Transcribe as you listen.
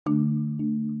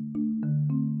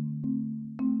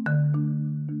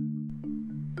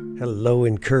Hello,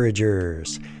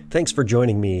 encouragers. Thanks for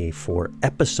joining me for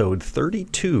episode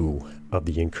 32 of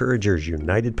the Encouragers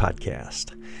United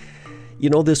podcast. You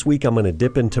know, this week I'm going to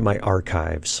dip into my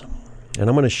archives, and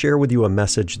I'm going to share with you a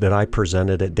message that I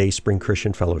presented at Dayspring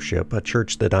Christian Fellowship, a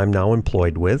church that I'm now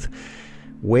employed with,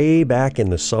 way back in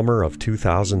the summer of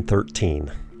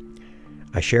 2013.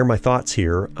 I share my thoughts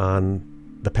here on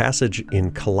the passage in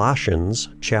Colossians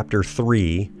chapter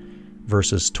 3,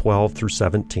 verses 12 through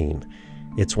 17.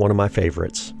 It's one of my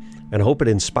favorites, and I hope it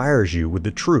inspires you with the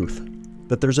truth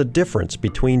that there's a difference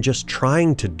between just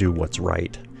trying to do what's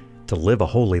right, to live a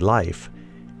holy life,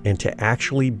 and to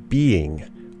actually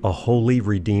being a holy,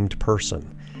 redeemed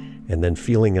person, and then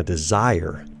feeling a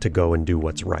desire to go and do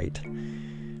what's right.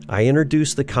 I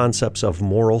introduce the concepts of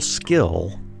moral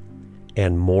skill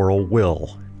and moral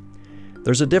will.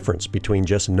 There's a difference between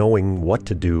just knowing what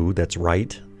to do that's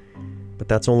right, but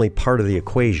that's only part of the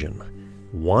equation.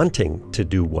 Wanting to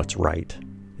do what's right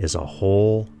is a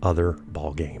whole other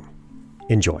ballgame.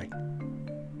 Enjoy.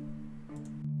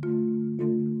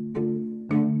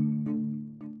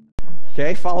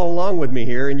 Okay, follow along with me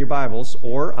here in your Bibles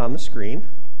or on the screen.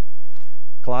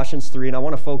 Colossians 3, and I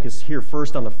want to focus here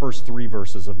first on the first three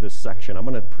verses of this section. I'm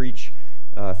going to preach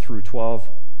through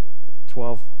 12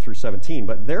 through 17.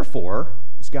 But therefore,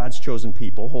 as God's chosen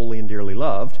people, holy and dearly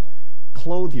loved,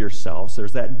 clothe yourselves,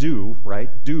 there's that do,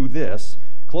 right? Do this.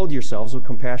 Clothe yourselves with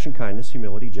compassion, kindness,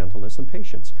 humility, gentleness, and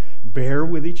patience. Bear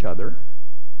with each other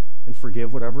and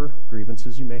forgive whatever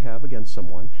grievances you may have against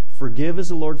someone. Forgive as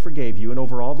the Lord forgave you, and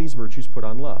over all these virtues put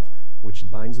on love, which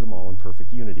binds them all in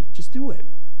perfect unity. Just do it,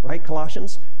 right,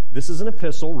 Colossians? This is an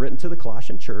epistle written to the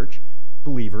Colossian church,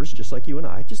 believers just like you and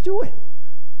I. Just do it.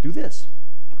 Do this.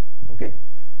 Okay,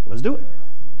 let's do it.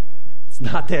 It's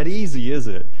not that easy, is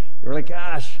it? You're like,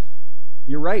 gosh,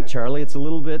 you're right, Charlie. It's a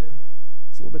little bit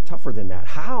tougher than that.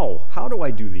 How do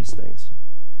I do these things?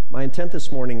 My intent this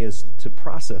morning is to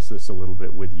process this a little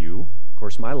bit with you. Of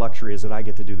course, my luxury is that I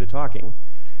get to do the talking.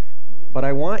 But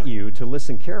I want you to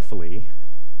listen carefully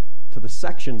to the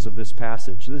sections of this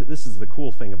passage. This is the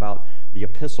cool thing about the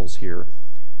epistles here.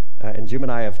 And Jim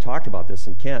and I have talked about this,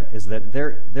 and Kent, is that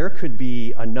there could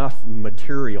be enough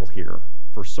material here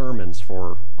for sermons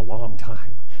for a long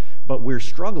time. But we're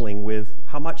struggling with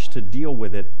how much to deal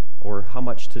with it or how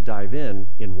much to dive in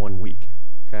 1 week,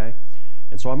 okay?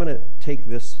 And so I'm going to take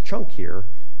this chunk here,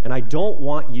 and I don't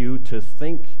want you to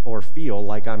think or feel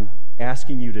like I'm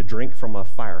asking you to drink from a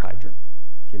fire hydrant.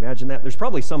 Can you imagine that? There's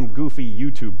probably some goofy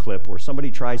YouTube clip where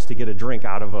somebody tries to get a drink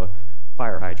out of a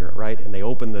fire hydrant, right? And they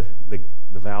open the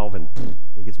valve and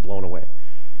he gets blown away.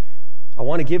 I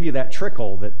want to give you that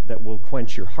trickle that will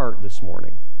quench your heart this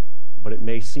morning, but it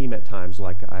may seem at times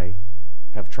like I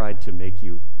have tried to make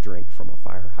you drink from a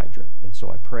fire hydrant. And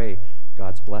so I pray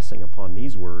God's blessing upon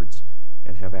these words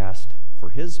and have asked for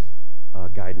his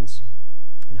guidance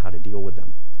in how to deal with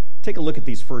them. Take a look at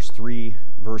these first three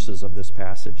verses of this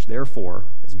passage. Therefore,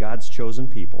 as God's chosen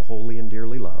people, holy and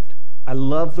dearly loved, I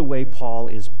love the way Paul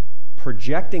is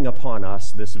projecting upon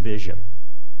us this vision,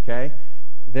 okay?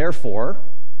 Therefore,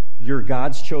 you're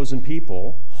God's chosen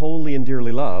people, holy and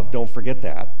dearly loved, don't forget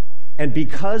that. And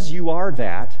because you are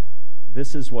that,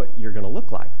 this is what you're going to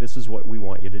look like. This is what we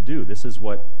want you to do. This is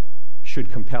what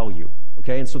should compel you,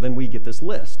 okay? And so then we get this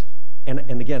list.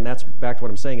 And again, that's back to what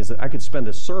I'm saying, is that I could spend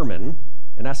a sermon,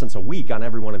 in essence a week, on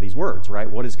every one of these words, right?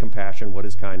 What is compassion? What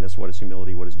is kindness? What is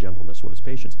humility? What is gentleness? What is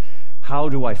patience? How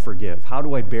do I forgive? How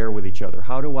do I bear with each other?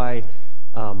 How do I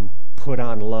put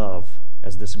on love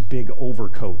as this big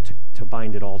overcoat to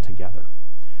bind it all together?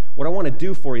 What I want to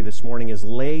do for you this morning is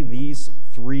lay these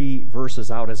three verses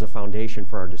out as a foundation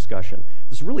for our discussion.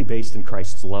 This is really based in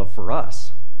Christ's love for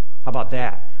us. How about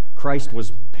that? Christ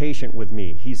was patient with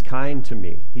me. He's kind to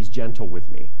me. He's gentle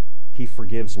with me. He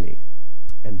forgives me.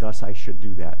 And thus I should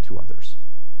do that to others.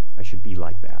 I should be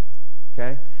like that.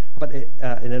 Okay? How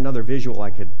about in another visual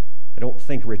I don't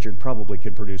think Richard probably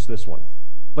could produce this one.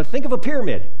 But think of a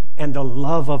pyramid, and the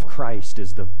love of Christ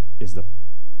is the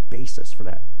basis for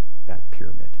that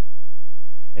pyramid.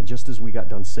 And just as we got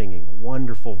done singing,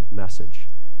 wonderful message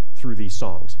through these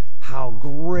songs, how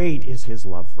great is his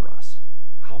love for us?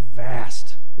 How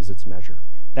vast is its measure?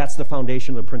 That's the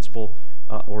foundation of the principle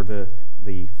or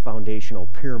the foundational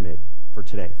pyramid for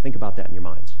today. Think about that in your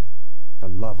minds. The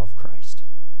love of Christ.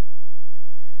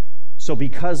 So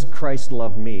because Christ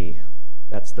loved me,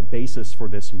 that's the basis for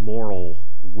this moral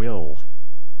will.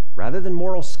 Rather than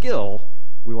moral skill,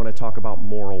 we want to talk about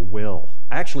moral will.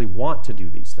 I actually want to do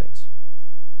these things.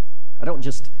 I don't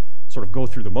just sort of go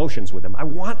through the motions with them. I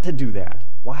want to do that.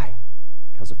 Why?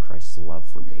 because of Christ's love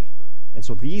for me. And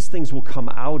so these things will come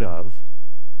out of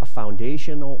a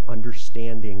foundational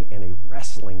understanding and a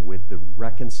wrestling with the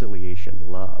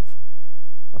reconciliation love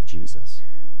of Jesus.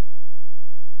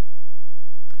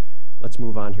 Let's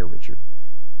move on here, Richard.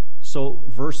 So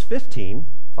verse 15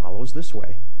 follows this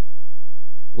way.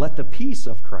 Let the peace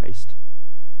of Christ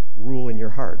rule in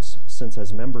your hearts, since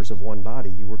as members of one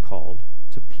body you were called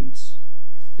to peace.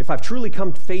 If I've truly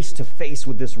come face to face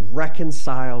with this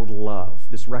reconciled love,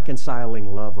 this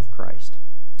reconciling love of Christ,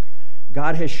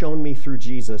 God has shown me through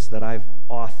Jesus that I've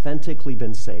authentically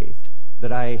been saved,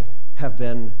 that I have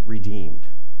been redeemed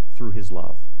through his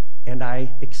love, and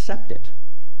I accept it,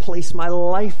 place my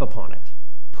life upon it,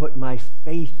 put my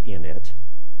faith in it,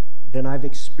 then I've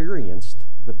experienced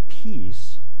the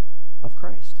peace of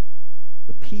Christ,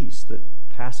 the peace that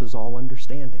passes all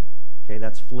understanding. Okay,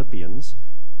 that's Philippians.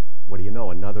 What do you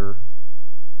know? Another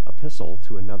epistle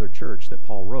to another church that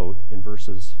Paul wrote in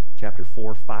verses chapter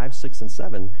 4, 5, 6, and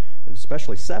 7, and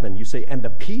especially 7. You say, and the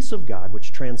peace of God,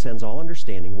 which transcends all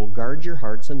understanding, will guard your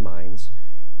hearts and minds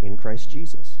in Christ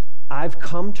Jesus. I've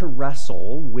come to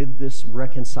wrestle with this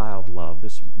reconciled love,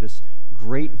 this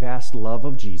great, vast love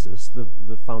of Jesus,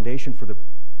 the foundation for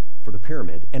the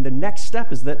pyramid. And the next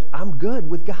step is that I'm good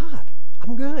with God.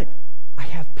 I'm good. I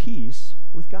have peace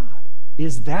with God.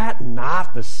 Is that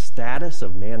not the status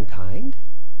of mankind?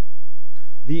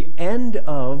 The end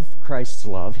of Christ's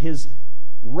love, his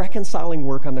reconciling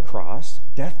work on the cross,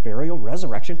 death, burial,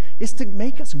 resurrection, is to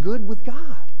make us good with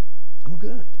God. I'm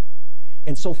good.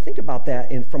 And so think about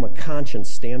that from a conscience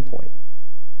standpoint.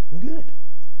 I'm good.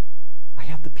 I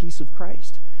have the peace of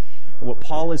Christ. And what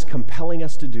Paul is compelling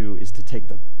us to do is to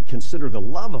consider the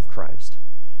love of Christ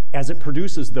as it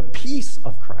produces the peace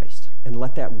of Christ and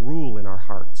let that rule in our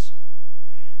hearts.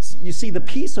 You see, the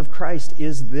peace of Christ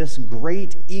is this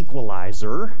great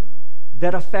equalizer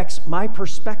that affects my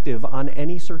perspective on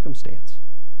any circumstance.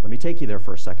 Let me take you there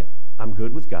for a second. I'm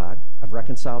good with God. I've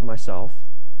reconciled myself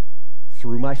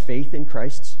through my faith in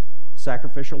Christ's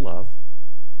sacrificial love.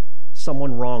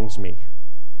 Someone wrongs me.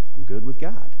 I'm good with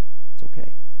God. It's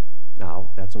okay.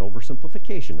 Now, that's an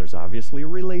oversimplification. There's obviously a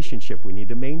relationship we need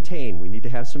to maintain. We need to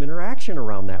have some interaction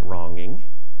around that wronging.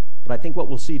 But I think what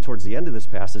we'll see towards the end of this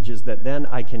passage is that then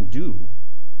I can do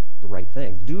the right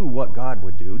thing, do what God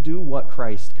would do what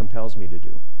Christ compels me to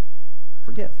do.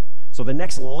 Forgive. So the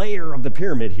next layer of the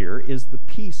pyramid here is the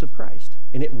peace of Christ,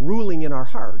 and it ruling in our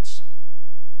hearts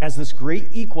as this great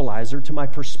equalizer to my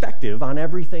perspective on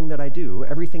everything that I do,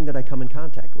 everything that I come in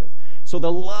contact with. So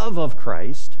the love of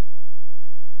Christ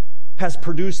has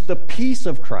produced the peace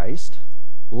of Christ.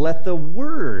 Let the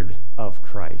word of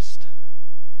Christ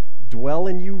dwell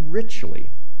in you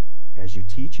richly as you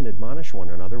teach and admonish one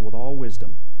another with all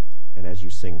wisdom, and as you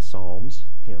sing psalms,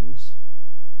 hymns,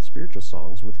 spiritual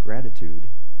songs with gratitude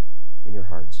in your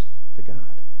hearts to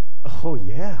God. Oh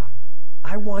yeah,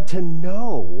 I want to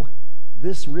know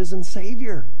this risen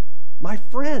Savior, my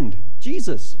friend,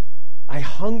 Jesus. I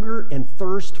hunger and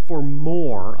thirst for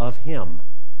more of him.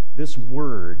 This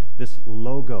word, this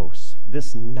logos,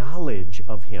 this knowledge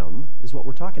of him is what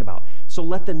we're talking about. So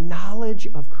let the knowledge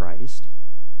of Christ,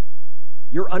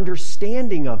 your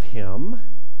understanding of him,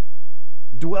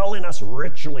 dwell in us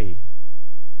richly.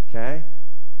 Okay?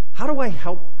 How do I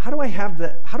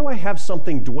have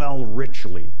something dwell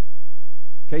richly?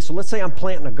 Okay, so let's say I'm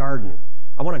planting a garden.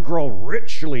 I want to grow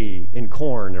richly in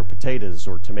corn or potatoes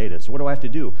or tomatoes. What do I have to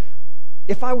do?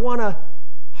 If I want to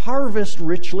harvest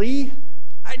richly,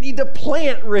 I need to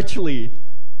plant richly.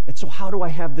 And so how do I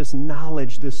have this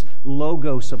knowledge, this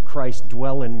logos of Christ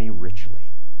dwell in me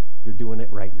richly? You're doing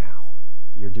it right now.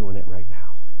 You're doing it right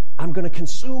now. I'm going to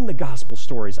consume the gospel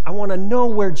stories. I want to know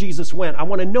where Jesus went. I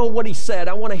want to know what he said.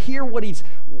 I want to hear what he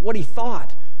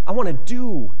thought. I want to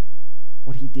do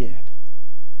what he did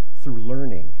through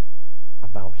learning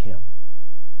about him.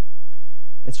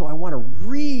 And so I want to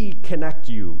reconnect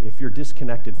you, if you're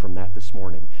disconnected from that this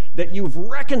morning, that you've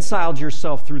reconciled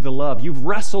yourself through the love. You've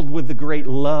wrestled with the great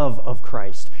love of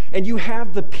Christ, and you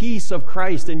have the peace of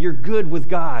Christ, and you're good with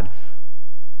God.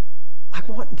 I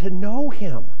want to know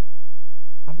him.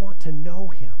 I want to know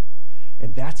him.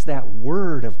 And that's that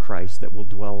word of Christ that will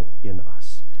dwell in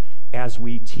us as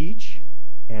we teach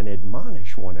and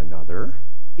admonish one another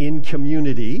in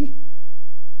community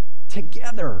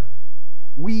together.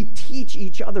 We teach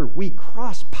each other. We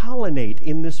cross-pollinate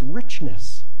in this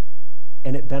richness,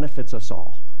 and it benefits us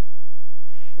all.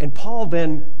 And Paul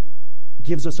then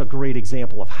gives us a great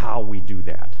example of how we do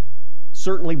that.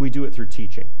 Certainly we do it through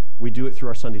teaching. We do it through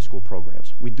our Sunday school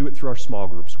programs. We do it through our small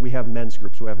groups. We have men's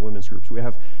groups. We have women's groups. We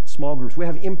have small groups. We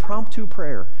have impromptu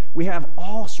prayer. We have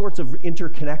all sorts of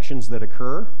interconnections that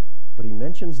occur But he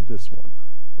mentions this one.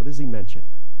 What does he mention?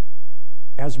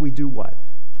 As we do what?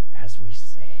 As we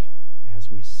sing.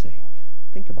 As we sing.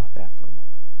 Think about that for a moment.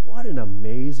 What an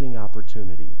amazing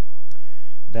opportunity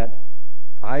that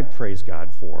I praise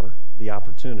God for, the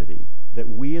opportunity that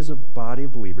we as a body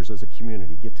of believers, as a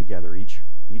community, get together each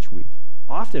week.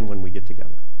 Often when we get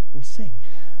together, we sing.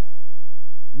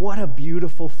 What a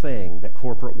beautiful thing that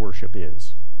corporate worship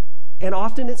is. And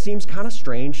often it seems kind of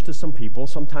strange to some people.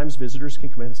 Sometimes visitors can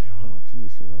come in and say, oh,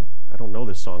 geez, I don't know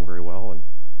this song very well, and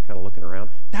kind of looking around.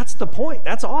 That's the point.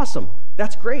 That's awesome.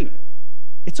 That's great.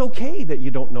 It's okay that you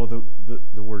don't know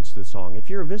the words to the song. If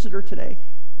you're a visitor today,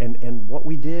 and what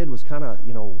we did was kind of,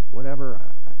 whatever,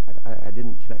 I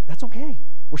didn't connect, that's okay.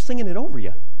 We're singing it over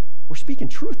you. We're speaking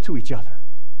truth to each other.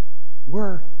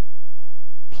 We're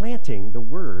planting the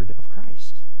word of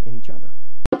Christ in each other.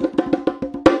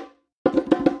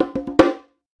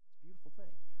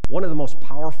 One of the most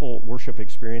powerful worship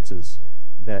experiences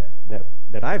that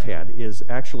I've had is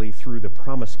actually through the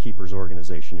Promise Keepers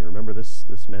organization. You remember this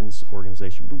men's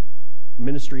organization,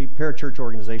 ministry, parachurch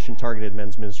organization, targeted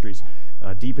men's ministries,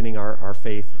 deepening our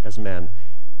faith as men.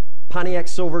 Pontiac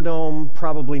Silverdome,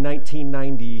 probably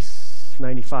 1990,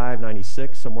 95,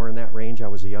 96, somewhere in that range. I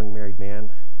was a young married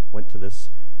man, went to this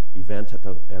event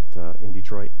in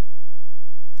Detroit.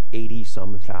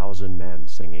 80-some thousand men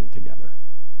singing together.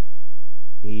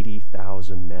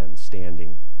 80,000 men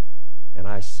standing, and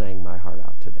I sang my heart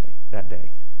out that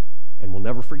day. And we'll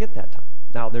never forget that time.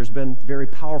 Now, there's been very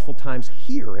powerful times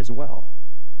here as well,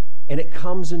 and it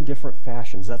comes in different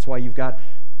fashions. That's why you've got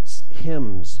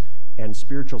hymns and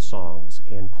spiritual songs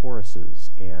and choruses,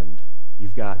 and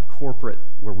you've got corporate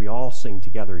where we all sing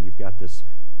together. You've got this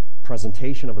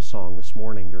presentation of a song this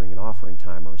morning during an offering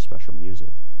time or a special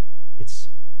music. It's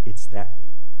that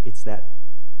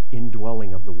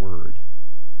indwelling of the word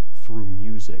through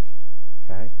music,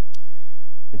 okay?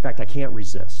 In fact, I can't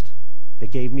resist. They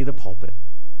gave me the pulpit.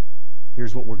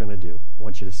 Here's what we're going to do. I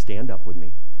want you to stand up with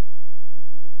me.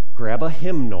 Grab a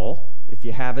hymnal, if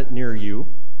you have it near you,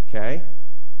 okay?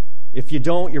 If you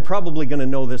don't, you're probably going to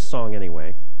know this song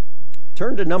anyway.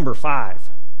 Turn to number 5.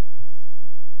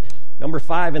 Number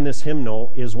 5 in this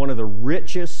hymnal is one of the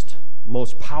richest,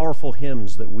 most powerful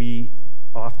hymns that we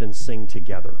often sing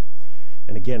together.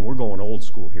 And again, we're going old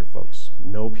school here, folks.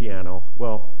 No piano.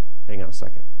 Well, hang on a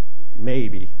second.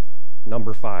 Maybe.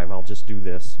 Number 5. I'll just do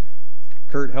this.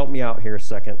 Kurt, help me out here a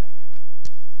second.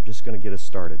 I'm just going to get us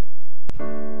started.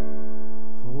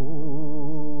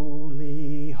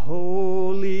 Holy,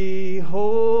 holy,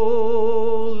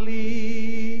 holy,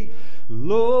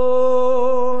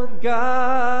 Lord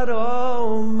God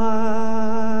Almighty,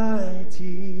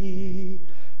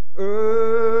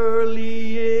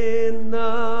 early in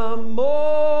the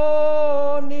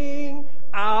morning,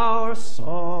 our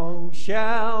song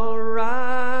shall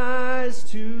rise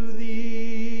to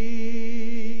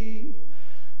thee.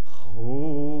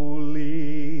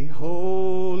 Holy,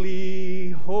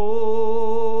 holy,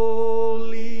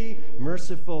 holy,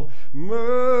 merciful,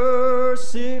 merciful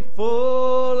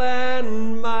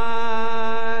and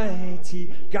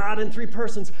mighty, God in 3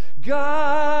 persons,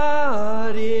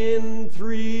 God in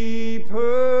 3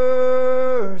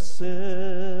 persons,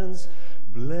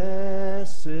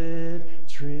 blessed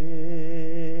Trinity.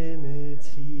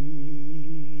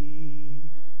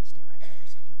 Stay right there for a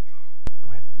second.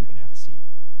 Go ahead, you can have a seat.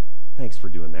 Thanks for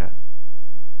doing that.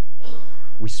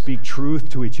 We speak truth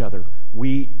to each other.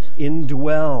 We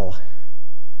indwell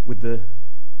with the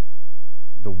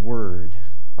word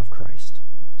of Christ.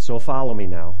 So follow me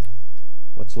now.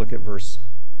 Let's look at verse.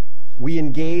 We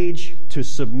engage to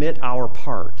submit our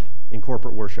part in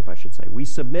corporate worship, I should say. We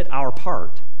submit our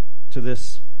part to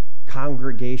this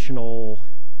congregational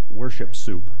worship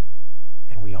soup,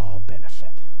 and we all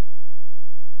benefit.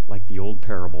 Like the old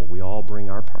parable, we all bring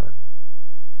our part,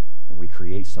 and we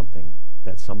create something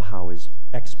that somehow is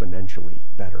exponentially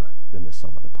better than the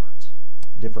sum of the parts.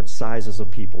 Different sizes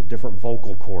of people, different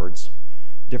vocal cords,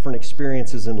 different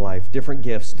experiences in life, different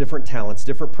gifts, different talents,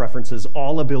 different preferences,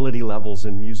 all ability levels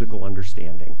in musical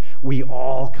understanding. We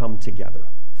all come together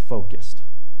focused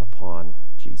upon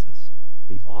Jesus,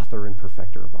 the author and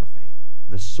perfecter of our faith,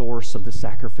 the source of the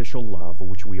sacrificial love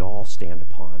which we all stand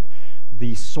upon,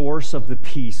 the source of the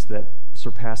peace that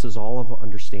surpasses all of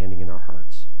understanding in our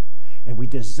hearts. And we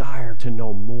desire to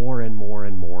know more and more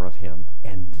and more of him.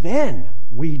 And then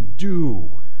we do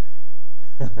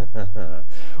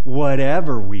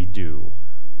whatever we do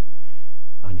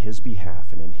on his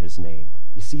behalf and in his name.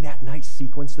 You see that nice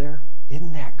sequence there?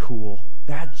 Isn't that cool?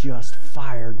 That just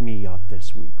fired me up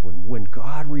this week when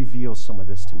God reveals some of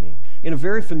this to me in a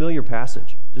very familiar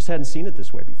passage. Just hadn't seen it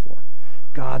this way before.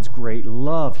 God's great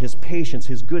love, his patience,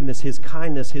 his goodness, his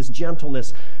kindness, his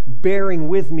gentleness, bearing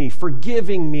with me,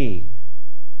 forgiving me,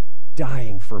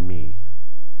 dying for me,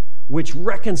 which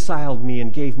reconciled me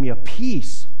and gave me a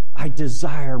peace. I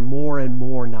desire more and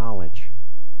more knowledge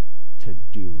to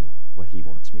do what he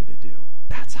wants me to do.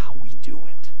 That's how we do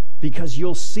it. Because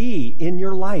you'll see in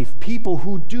your life people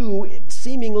who do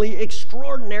seemingly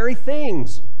extraordinary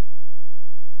things.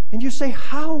 And you say,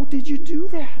 how did you do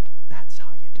that? That's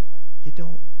how you do it. You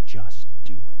don't just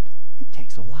do it. It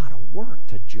takes a lot of work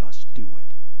to just do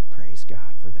it. Praise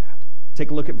God for that.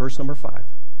 Take a look at verse number 5.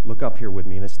 Look up here with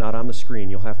me, and it's not on the screen.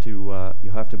 You'll have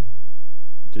to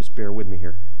just bear with me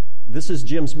here. This is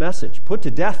Jim's message. Put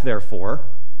to death, therefore,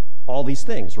 all these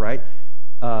things, right?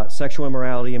 Sexual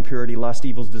immorality, impurity, lust,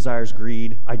 evils, desires,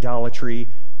 greed, idolatry,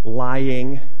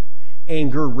 lying,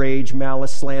 anger, rage,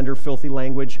 malice, slander, filthy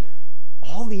language.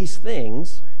 All these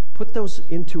things, put those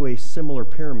into a similar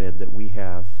pyramid that we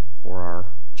have for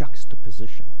our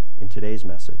juxtaposition in today's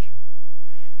message.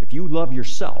 If you love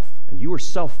yourself and you are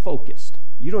self-focused,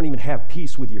 you don't even have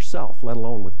peace with yourself, let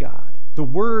alone with God. The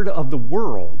word of the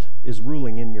world is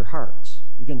ruling in your hearts.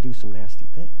 You're going to do some nasty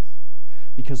things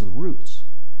because of the roots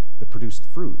that produce the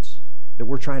fruits, that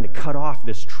we're trying to cut off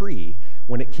this tree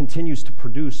when it continues to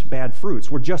produce bad fruits.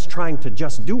 We're just trying to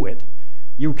just do it.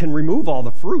 You can remove all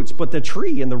the fruits, but the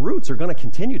tree and the roots are going to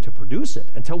continue to produce it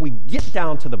until we get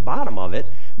down to the bottom of it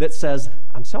that says,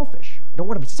 I'm selfish. I don't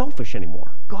want to be selfish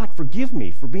anymore. God, forgive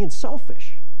me for being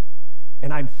selfish.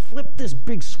 And I flip this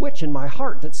big switch in my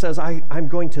heart that says I'm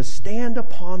going to stand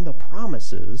upon the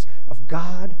promises of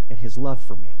God and his love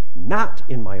for me, not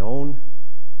in my own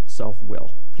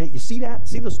self-will. Okay, you see that?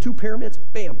 See those two pyramids?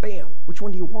 Bam, bam. Which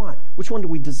one do you want? Which one do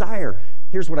we desire?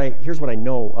 Here's what I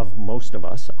know of most of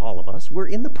us, all of us. We're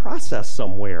in the process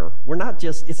somewhere. We're not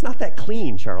just, it's not that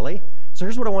clean, Charlie. So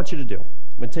here's what I want you to do.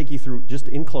 I'm going to take you through, just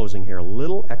in closing here, a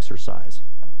little exercise.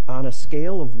 On a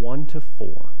scale of 1 to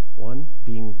 4, 1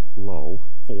 being low,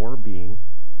 4 being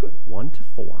good, 1 to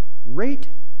 4. Rate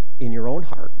in your own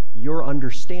heart your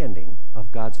understanding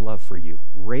of God's love for you.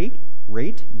 Rate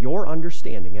your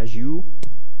understanding as you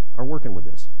are working with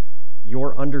this.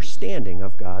 Your understanding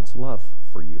of God's love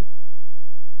for you.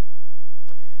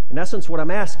 In essence, what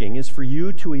I'm asking is for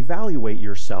you to evaluate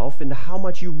yourself into how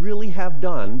much you really have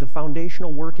done the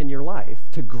foundational work in your life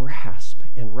to grasp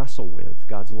and wrestle with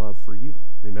God's love for you.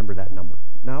 Remember that number.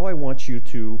 Now I want you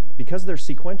to, because they're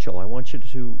sequential, I want you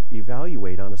to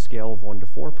evaluate on a scale of 1 to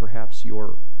 4 perhaps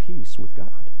your peace with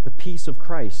God. The peace of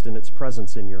Christ and its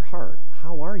presence in your heart.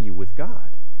 How are you with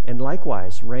God? And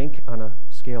likewise, rank on a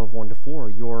scale of 1 to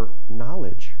 4 your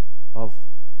knowledge of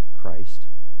Christ,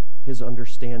 his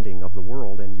understanding of the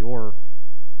world, and your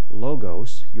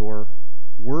logos, your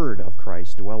word of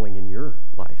Christ dwelling in your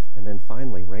life. And then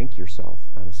finally, rank yourself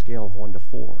on a scale of 1 to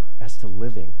 4 as to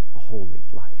living a holy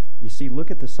life. You see,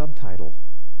 look at the subtitle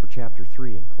for chapter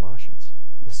 3 in Colossians.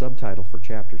 The subtitle for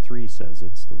chapter 3 says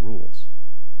it's the rules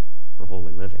for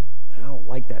holy living. I don't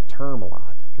like that term a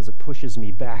lot because it pushes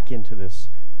me back into this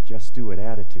just do it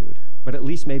attitude. But at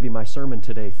least maybe my sermon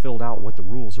today filled out what the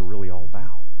rules are really all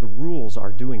about. The rules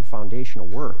are doing foundational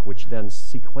work, which then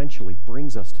sequentially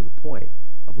brings us to the point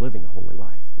of living a holy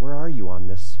life. Where are you on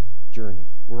this journey?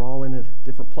 We're all in a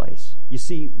different place. You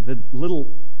see, the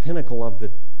little pinnacle of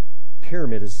the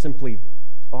pyramid is simply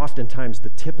oftentimes the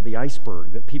tip of the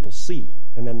iceberg that people see.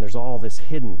 And then there's all this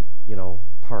hidden,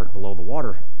 part below the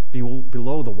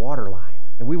water line.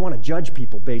 And we want to judge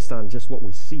people based on just what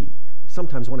we see. We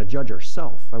sometimes want to judge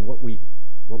ourselves by what we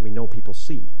know people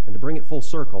see. And to bring it full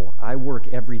circle, I work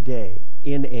every day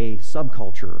in a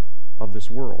subculture of this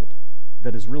world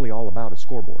that is really all about a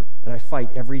scoreboard. And I fight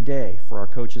every day for our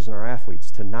coaches and our athletes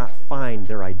to not find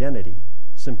their identity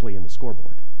simply in the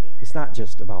scoreboard. It's not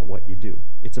just about what you do.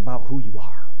 It's about who you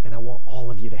are. And I want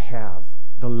all of you to have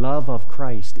the love of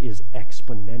Christ is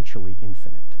exponentially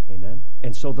infinite. Amen?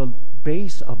 And so the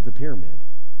base of the pyramid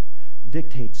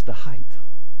dictates the height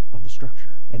of the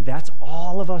structure. And that's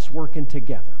all of us working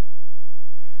together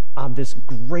on this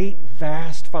great,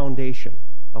 vast foundation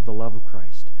of the love of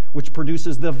Christ, which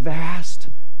produces the vast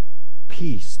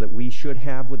peace that we should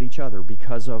have with each other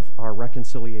because of our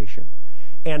reconciliation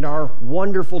and our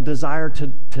wonderful desire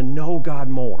to know God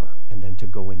more and then to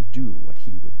go and do what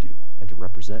he would do and to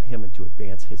represent him and to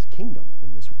advance his kingdom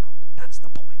in this world. That's the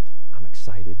point. I'm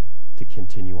excited to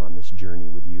continue on this journey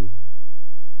with you.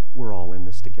 We're all in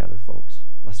this together, folks.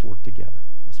 Let's work together.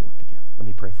 Let's work together. Let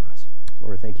me pray for us.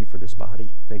 Lord, thank you for this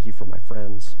body. Thank you for my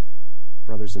friends.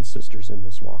 brothers and sisters in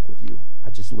this walk with you. I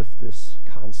just lift this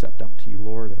concept up to you,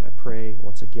 Lord, and I pray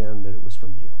once again that it was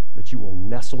from you, that you will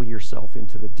nestle yourself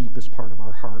into the deepest part of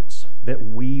our hearts, that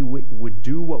we would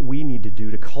do what we need to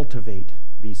do to cultivate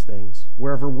these things.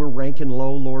 Wherever we're ranking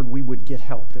low, Lord, we would get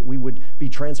help, that we would be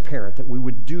transparent, that we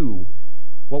would do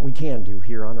what we can do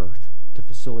here on earth to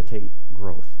facilitate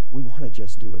growth. We want to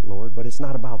just do it, Lord, but it's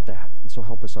not about that. And so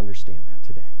help us understand that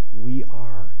today. We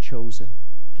are chosen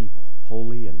people,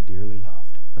 holy and dearly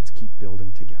loved. Let's keep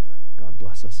building together. God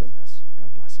bless us in this.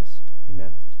 God bless us.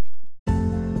 Amen.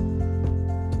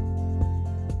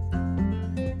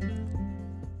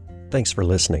 Thanks for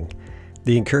listening.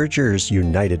 The Encouragers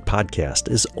United podcast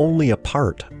is only a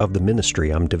part of the ministry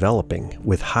I'm developing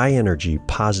with high-energy,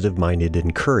 positive-minded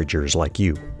encouragers like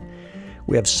you.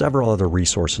 We have several other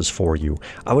resources for you.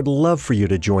 I would love for you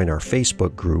to join our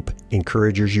Facebook group,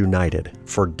 Encouragers United,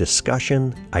 for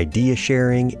discussion, idea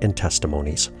sharing, and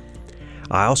testimonies.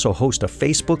 I also host a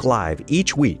Facebook Live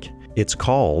each week. It's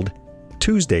called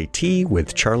Tuesday Tea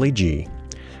with Charlie G.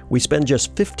 We spend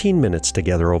just 15 minutes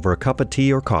together over a cup of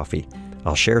tea or coffee.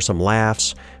 I'll share some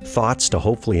laughs, thoughts to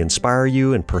hopefully inspire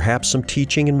you, and perhaps some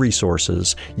teaching and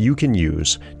resources you can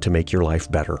use to make your life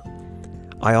better.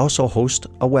 I also host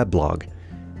a weblog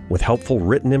with helpful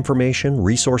written information,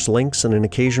 resource links, and an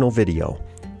occasional video.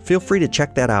 Feel free to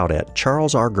check that out at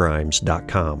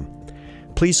charlesrgrimes.com.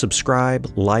 Please subscribe,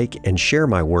 like, and share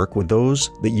my work with those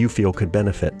that you feel could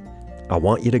benefit. I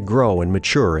want you to grow and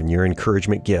mature in your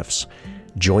encouragement gifts.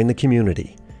 Join the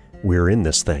community. We're in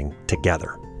this thing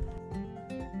together.